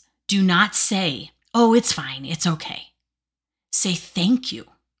apologizes, do not say, "Oh, it's fine, it's okay." Say, "Thank you."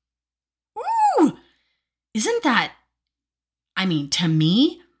 Ooh! Isn't that, to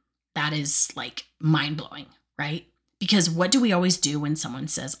me, that is like mind-blowing, right? Because what do we always do when someone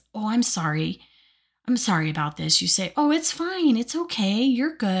says, "Oh, I'm sorry about this"? You say, "Oh, it's fine. It's okay.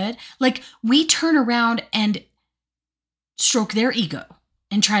 You're good." Like, we turn around and stroke their ego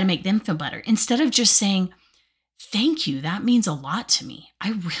and try to make them feel better, instead of just saying, "Thank you. That means a lot to me.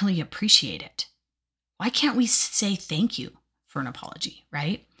 I really appreciate it." Why can't we say thank you for an apology,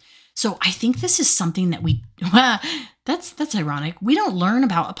 right? So I think this is something that that's ironic. We don't learn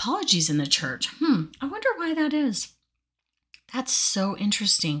about apologies in the church. I wonder why that is. That's so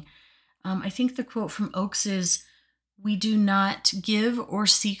interesting. I think the quote from Oakes is, "We do not give or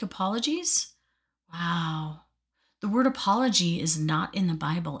seek apologies." Wow. The word apology is not in the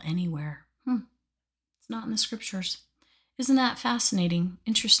Bible anywhere. It's not in the scriptures. Isn't that fascinating?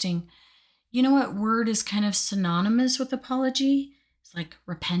 Interesting. You know what word is kind of synonymous with apology? It's like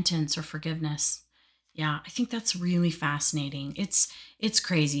repentance or forgiveness. Yeah, I think that's really fascinating. It's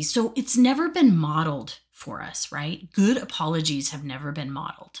crazy. So it's never been modeled for us, right? Good apologies have never been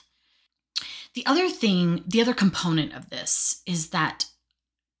modeled. The other component of this is that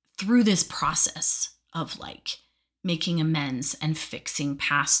through this process of like making amends and fixing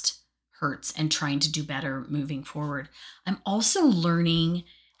past hurts and trying to do better moving forward, I'm also learning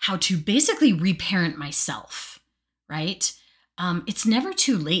how to basically reparent myself, right? It's never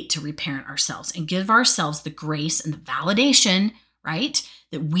too late to reparent ourselves and give ourselves the grace and the validation, right,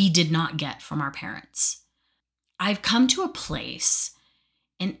 that we did not get from our parents. I've come to a place,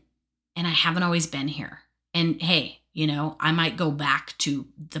 and and I haven't always been here. And hey, I might go back to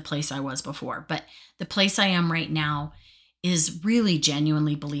the place I was before, but the place I am right now is really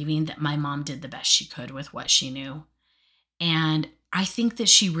genuinely believing that my mom did the best she could with what she knew. And I think that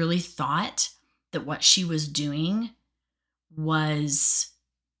she really thought that what she was doing was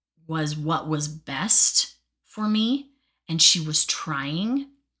what was best for me, and she was trying.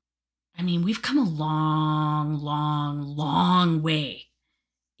 I mean, we've come a long, long, long way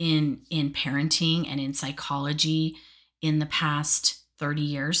in parenting and in psychology in the past 30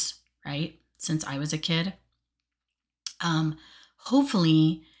 years, right? Since I was a kid.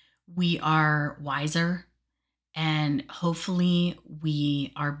 Hopefully we are wiser, and hopefully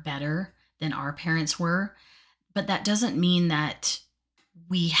we are better than our parents were. But that doesn't mean that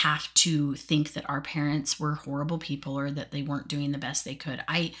we have to think that our parents were horrible people or that they weren't doing the best they could.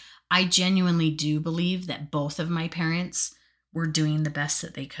 I genuinely do believe that both of my parents were doing the best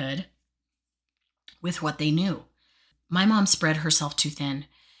that they could with what they knew. My mom spread herself too thin.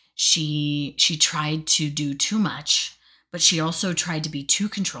 She tried to do too much, but she also tried to be too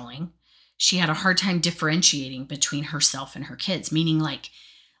controlling. She had a hard time differentiating between herself and her kids, meaning like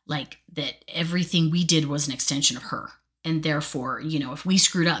that everything we did was an extension of her. And therefore, if we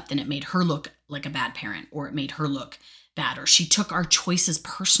screwed up, then it made her look like a bad parent, or it made her look bad, or she took our choices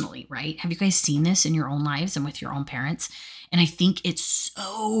personally, right? Have you guys seen this in your own lives and with your own parents? And I think it's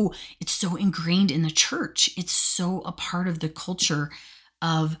so ingrained in the church. It's so a part of the culture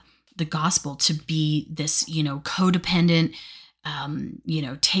of the gospel to be this, codependent,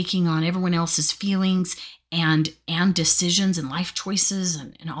 taking on everyone else's feelings and decisions and life choices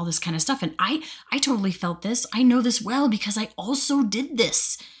and all this kind of stuff. And I totally felt this. I know this well because I also did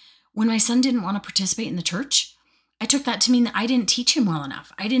this. When my son didn't want to participate in the church, I took that to mean that I didn't teach him well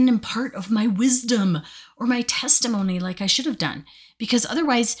enough. I didn't impart of my wisdom or my testimony like I should have done. Because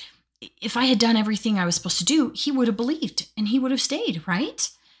otherwise, if I had done everything I was supposed to do, he would have believed and he would have stayed, right?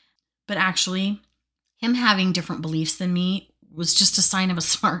 But actually, him having different beliefs than me was just a sign of a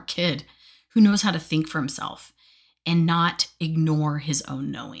smart kid who knows how to think for himself and not ignore his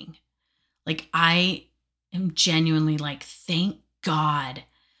own knowing. Like, I am genuinely like, thank God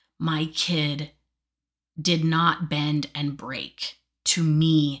my kid did not bend and break to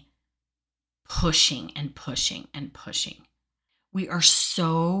me pushing and pushing and pushing. We are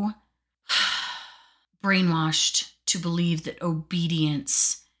so brainwashed to believe that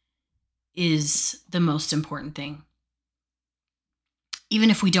obedience is the most important thing, even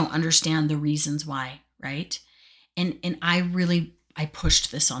if we don't understand the reasons why, right? And I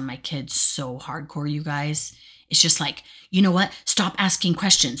pushed this on my kids so hardcore, you guys. It's just like, you know what? Stop asking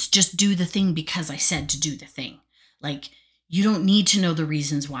questions. Just do the thing because I said to do the thing. Like, you don't need to know the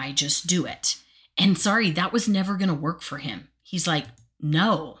reasons why, just do it. And sorry, that was never going to work for him. He's like,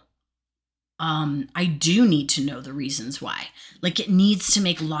 no, I do need to know the reasons why. Like, it needs to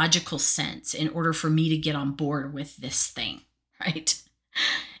make logical sense in order for me to get on board with this thing, right?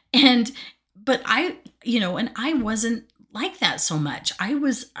 But I wasn't like that so much. I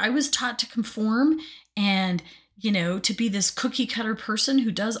was taught to conform and, to be this cookie cutter person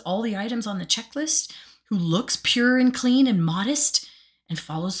who does all the items on the checklist, who looks pure and clean and modest and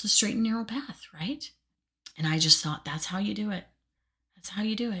follows the straight and narrow path, right? And I just thought, that's how you do it. That's how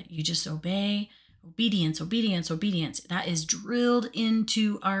you do it. You just obey. Obedience, obedience, obedience. That is drilled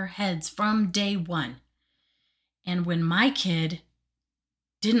into our heads from day one. And when my kid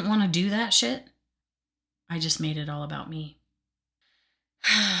didn't want to do that shit, I just made it all about me.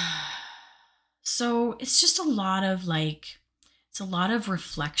 So it's just a lot of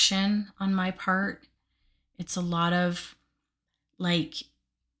reflection on my part. It's a lot of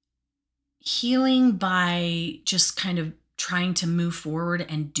healing by just kind of trying to move forward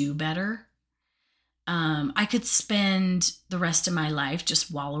and do better. I could spend the rest of my life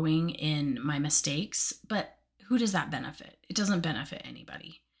just wallowing in my mistakes, but who does that benefit? It doesn't benefit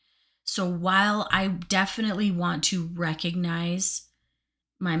anybody. So while I definitely want to recognize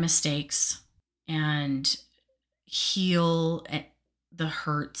my mistakes and heal the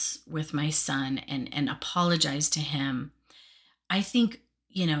hurts with my son and apologize to him. I think,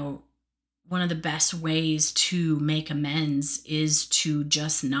 one of the best ways to make amends is to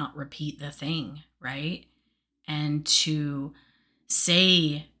just not repeat the thing, right? And to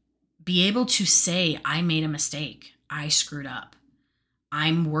be able to say, I made a mistake. I screwed up.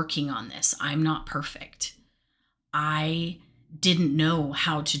 I'm working on this. I'm not perfect. I didn't know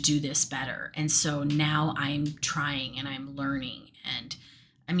how to do this better. And so now I'm trying and I'm learning. And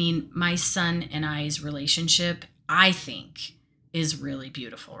I mean, my son and I's relationship, I think, is really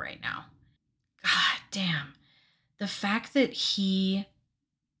beautiful right now. God damn. The fact that I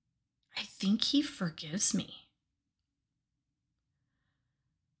think he forgives me.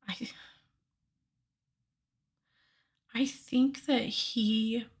 I think that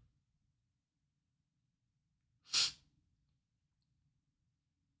he's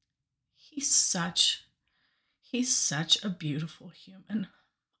such a beautiful human.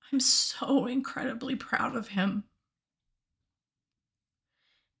 I'm so incredibly proud of him.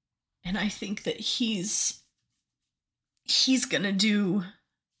 And I think that he's going to do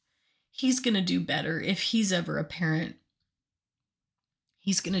better. If he's ever a parent,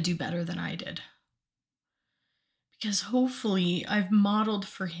 he's going to do better than I did. Because hopefully I've modeled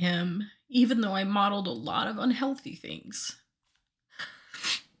for him, even though I modeled a lot of unhealthy things.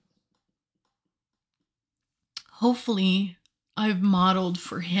 Hopefully I've modeled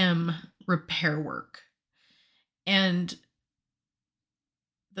for him repair work and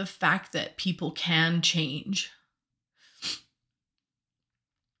the fact that people can change.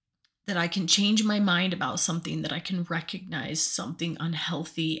 That I can change my mind about something, that I can recognize something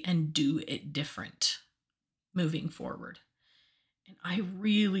unhealthy and do it different moving forward. And I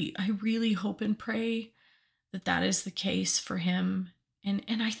really hope and pray that that is the case for him. And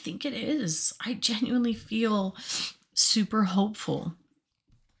I think it is. I genuinely feel super hopeful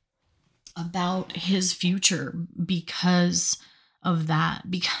about his future because of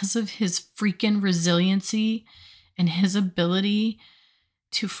that, because of his freaking resiliency and his ability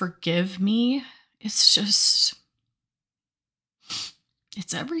to forgive me. It's just,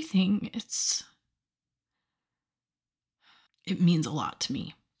 it's everything. It means a lot to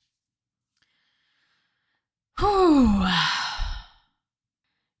me. Whew.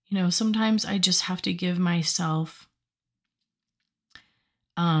 Sometimes I just have to give myself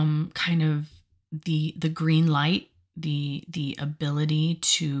kind of the green light, the ability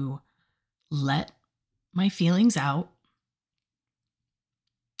to let my feelings out,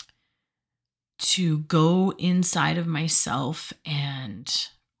 to go inside of myself and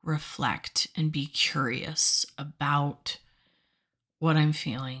reflect and be curious about what I'm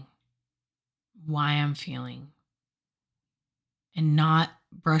feeling, why I'm feeling, and not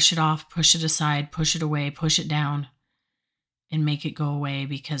brush it off, push it aside, push it away, push it down, and make it go away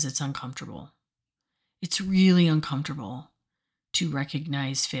because it's uncomfortable. It's really uncomfortable to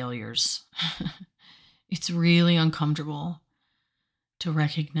recognize failures. It's really uncomfortable to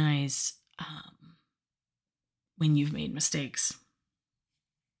recognize when you've made mistakes.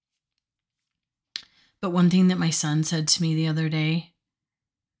 But one thing that my son said to me the other day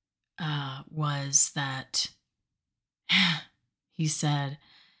was that he said,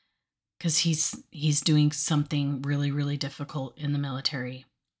 because he's doing something really, really difficult in the military.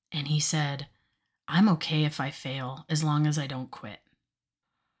 And he said, I'm okay if I fail as long as I don't quit.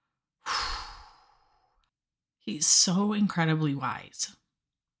 He's so incredibly wise.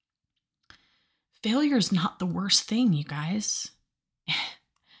 Failure is not the worst thing, you guys.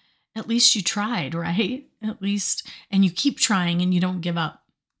 At least you tried, right? At least, and you keep trying and you don't give up.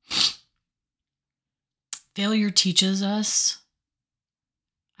 Failure teaches us,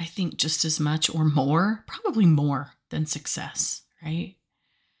 I think, just as much or more, probably more than success, right?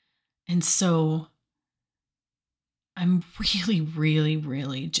 And so I'm really, really,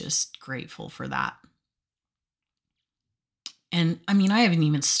 really just grateful for that. And I mean, I haven't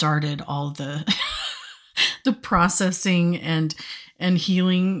even started all the the processing and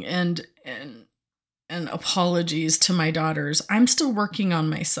healing and apologies to my daughters. I'm still working on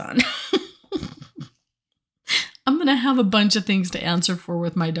my son. I'm going to have a bunch of things to answer for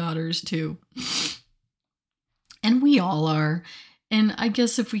with my daughters too. And we all are. And I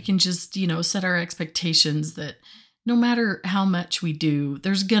guess if we can just, set our expectations that no matter how much we do,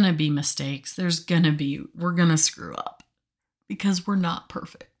 there's going to be mistakes. We're going to screw up because we're not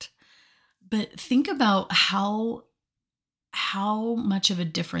perfect. But think about how much of a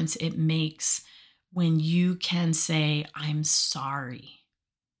difference it makes when you can say, I'm sorry.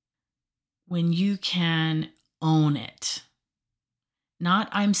 When you can own it. Not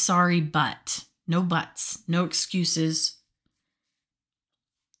I'm sorry, but. No buts, no excuses.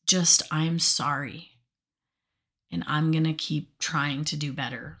 Just I'm sorry. And I'm going to keep trying to do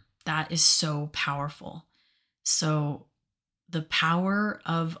better. That is so powerful. So the power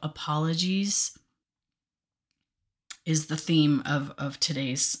of apologies is the theme of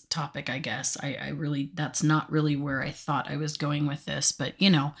today's topic, I guess. I really, that's not really where I thought I was going with this, but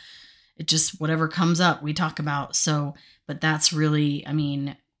it just, whatever comes up, we talk about. So, but that's really, I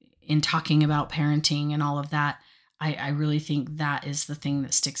mean, in talking about parenting and all of that, I really think that is the thing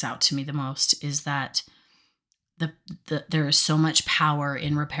that sticks out to me the most, is that there is so much power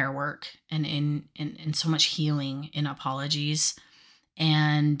in repair work and in so much healing in apologies.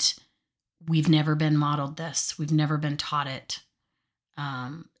 And we've never been modeled this. We've never been taught it,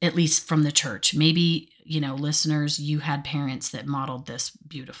 at least from the church. Maybe, listeners, you had parents that modeled this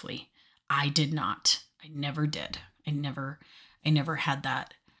beautifully. I did not. I never did. I never had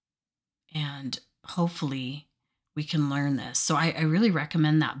that. And hopefully we can learn this. So I really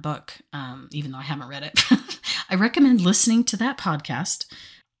recommend that book, even though I haven't read it. I recommend listening to that podcast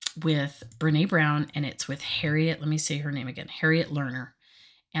with Brene Brown, and it's with Harriet, let me say her name again, Harriet Lerner.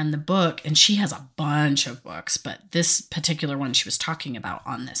 And the book, and she has a bunch of books, but this particular one she was talking about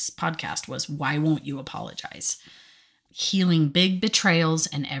on this podcast was Why Won't You Apologize? Healing Big Betrayals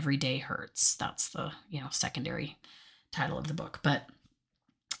and Everyday Hurts. That's the, secondary title of the book. But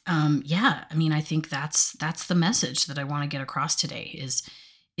I think that's the message that I want to get across today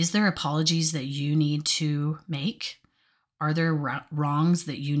is there apologies that you need to make? Are there wrongs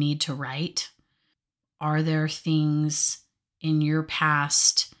that you need to right? Are there things in your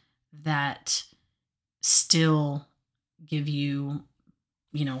past that still give you,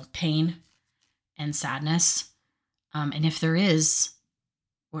 pain and sadness? And if there is,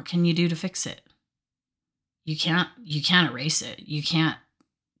 what can you do to fix it? You can't erase it. You can't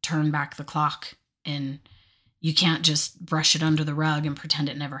turn back the clock, and you can't just brush it under the rug and pretend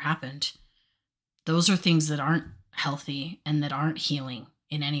it never happened. Those are things that aren't healthy and that aren't healing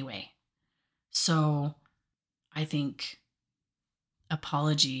in any way. So I think an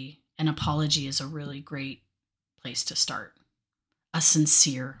apology is a really great place to start. A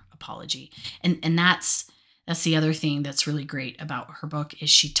sincere apology. And that's the other thing that's really great about her book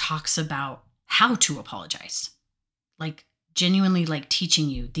is she talks about how to apologize. Like genuinely teaching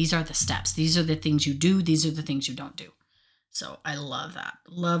you, these are the steps. These are the things you do. These are the things you don't do. So I love that.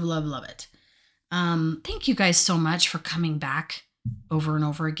 Love, love, love it. Thank you guys so much for coming back over and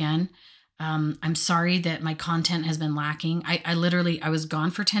over again. I'm sorry that my content has been lacking. I was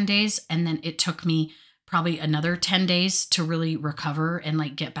gone for 10 days, and then it took me probably another 10 days to really recover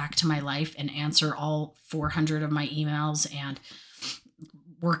and get back to my life and answer all 400 of my emails, and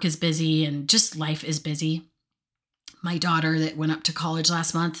work is busy and just life is busy. My daughter that went up to college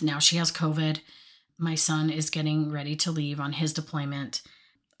last month, now she has COVID. My son is getting ready to leave on his deployment.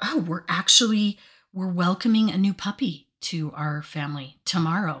 Oh, we're welcoming a new puppy to our family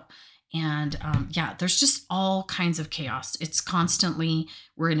tomorrow. And there's just all kinds of chaos. It's constantly,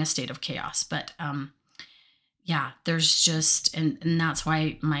 we're in a state of chaos, but there's just, and that's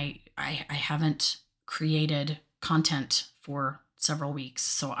why I haven't created content for several weeks.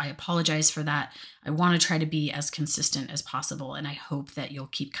 So I apologize for that. I want to try to be as consistent as possible, and I hope that you'll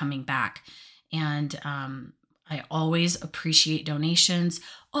keep coming back. And I always appreciate donations.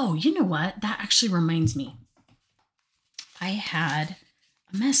 Oh, you know what? That actually reminds me. I had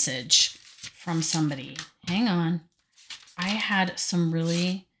a message from somebody. Hang on. I had some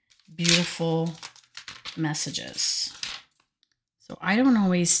really beautiful messages. So I don't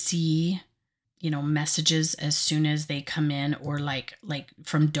always see, messages as soon as they come in, or like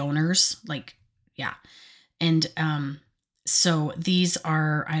from donors, And so these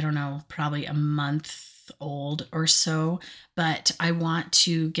are, I don't know, probably a month old or so, but I want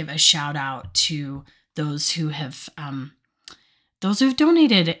to give a shout out to those who have, those who've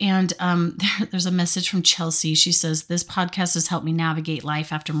donated. And there's a message from Chelsea. She says, this podcast has helped me navigate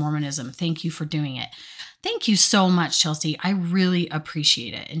life after Mormonism. Thank you for doing it. Thank you so much, Chelsea. I really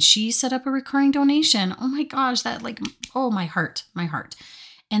appreciate it. And she set up a recurring donation. Oh my gosh, that my heart.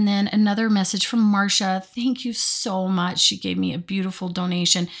 And then another message from Marcia. Thank you so much. She gave me a beautiful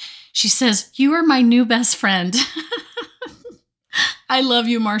donation. She says, you are my new best friend. I love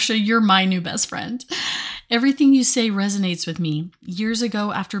you, Marcia. You're my new best friend. Everything you say resonates with me. Years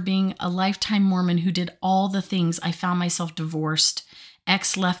ago, after being a lifetime Mormon who did all the things, I found myself divorced.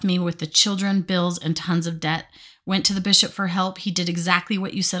 Ex left me with the children, bills, and tons of debt. Went to the bishop for help. He did exactly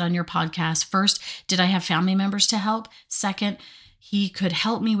what you said on your podcast. First, did I have family members to help? Second, he could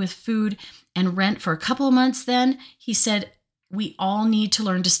help me with food and rent for a couple of months. Then he said, We all need to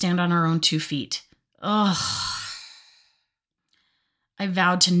learn to stand on our own 2 feet. Ugh. I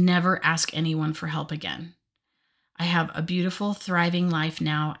vowed to never ask anyone for help again. I have a beautiful, thriving life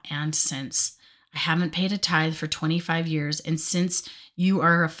now and since. I haven't paid a tithe for 25 years. And since you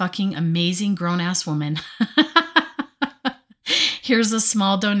are a fucking amazing grown-ass woman, here's a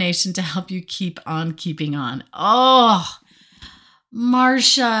small donation to help you keep on keeping on. Oh,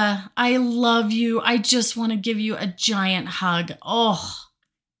 Marsha, I love you. I just want to give you a giant hug. Oh,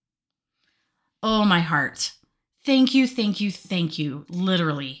 my heart. Thank you, thank you, thank you.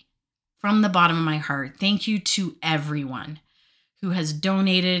 Literally, from the bottom of my heart. Thank you to everyone who has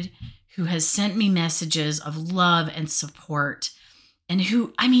donated, who has sent me messages of love and support. And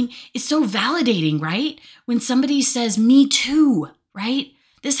who, it's so validating, right? When somebody says, me too, right?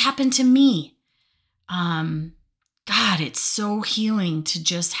 This happened to me. God, it's so healing to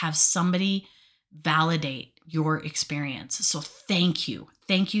just have somebody validate your experience. So thank you.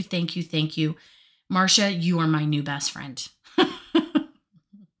 Thank you, thank you, thank you. Marsha, you are my new best friend.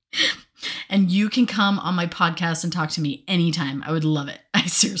 And you can come on my podcast and talk to me anytime. I would love it. I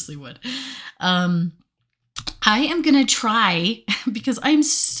seriously would. I am going to try, because I'm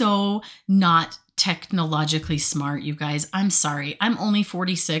so not technologically smart, you guys. I'm sorry. I'm only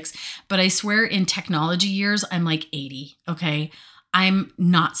 46, but I swear in technology years, I'm like 80, okay? I'm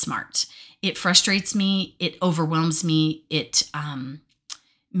not smart. It frustrates me. It overwhelms me. It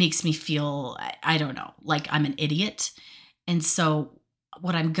makes me feel, I don't know, like I'm an idiot. And so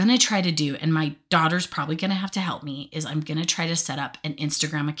what I'm going to try to do, and my daughter's probably going to have to help me, is I'm going to try to set up an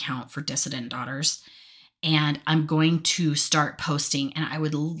Instagram account for Dissident Daughters. And I'm going to start posting. And I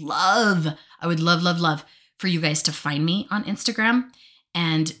would love for you guys to find me on Instagram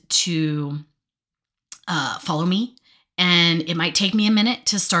and to follow me. And it might take me a minute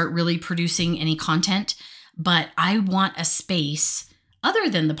to start really producing any content, but I want a space other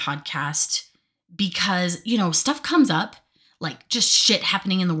than the podcast because, stuff comes up, like just shit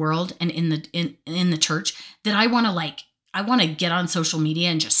happening in the world and in the church that I want to get on social media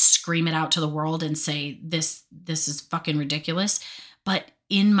and just scream it out to the world and say, this is fucking ridiculous. But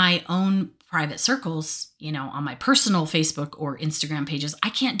in my own private circles, on my personal Facebook or Instagram pages, I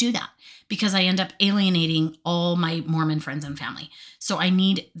can't do that because I end up alienating all my Mormon friends and family. So I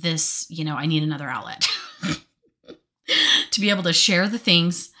need this, I need another outlet to be able to share the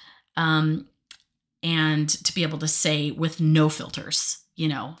things, and to be able to say with no filters,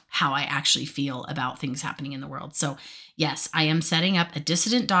 how I actually feel about things happening in the world. So yes, I am setting up a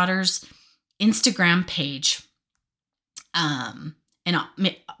Dissident Daughters Instagram page. And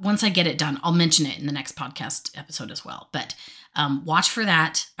once I get it done, I'll mention it in the next podcast episode as well. But watch for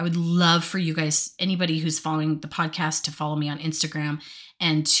that. I would love for you guys, anybody who's following the podcast, to follow me on Instagram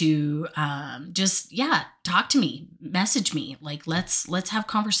and to talk to me, message me. Like, let's have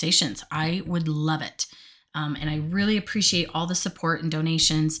conversations. I would love it. And I really appreciate all the support and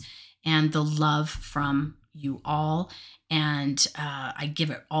donations and the love from you all. And I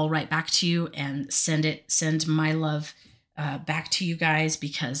give it all right back to you and send my love back to you guys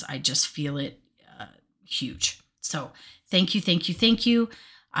because I just feel it huge. So thank you, thank you, thank you.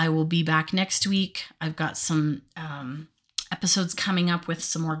 I will be back next week. I've got some episodes coming up with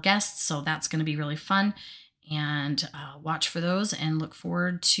some more guests, so that's going to be really fun. And watch for those and look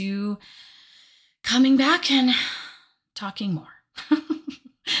forward to coming back and talking more.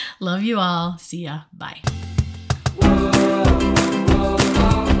 Love you all. See ya. Bye. Whoa.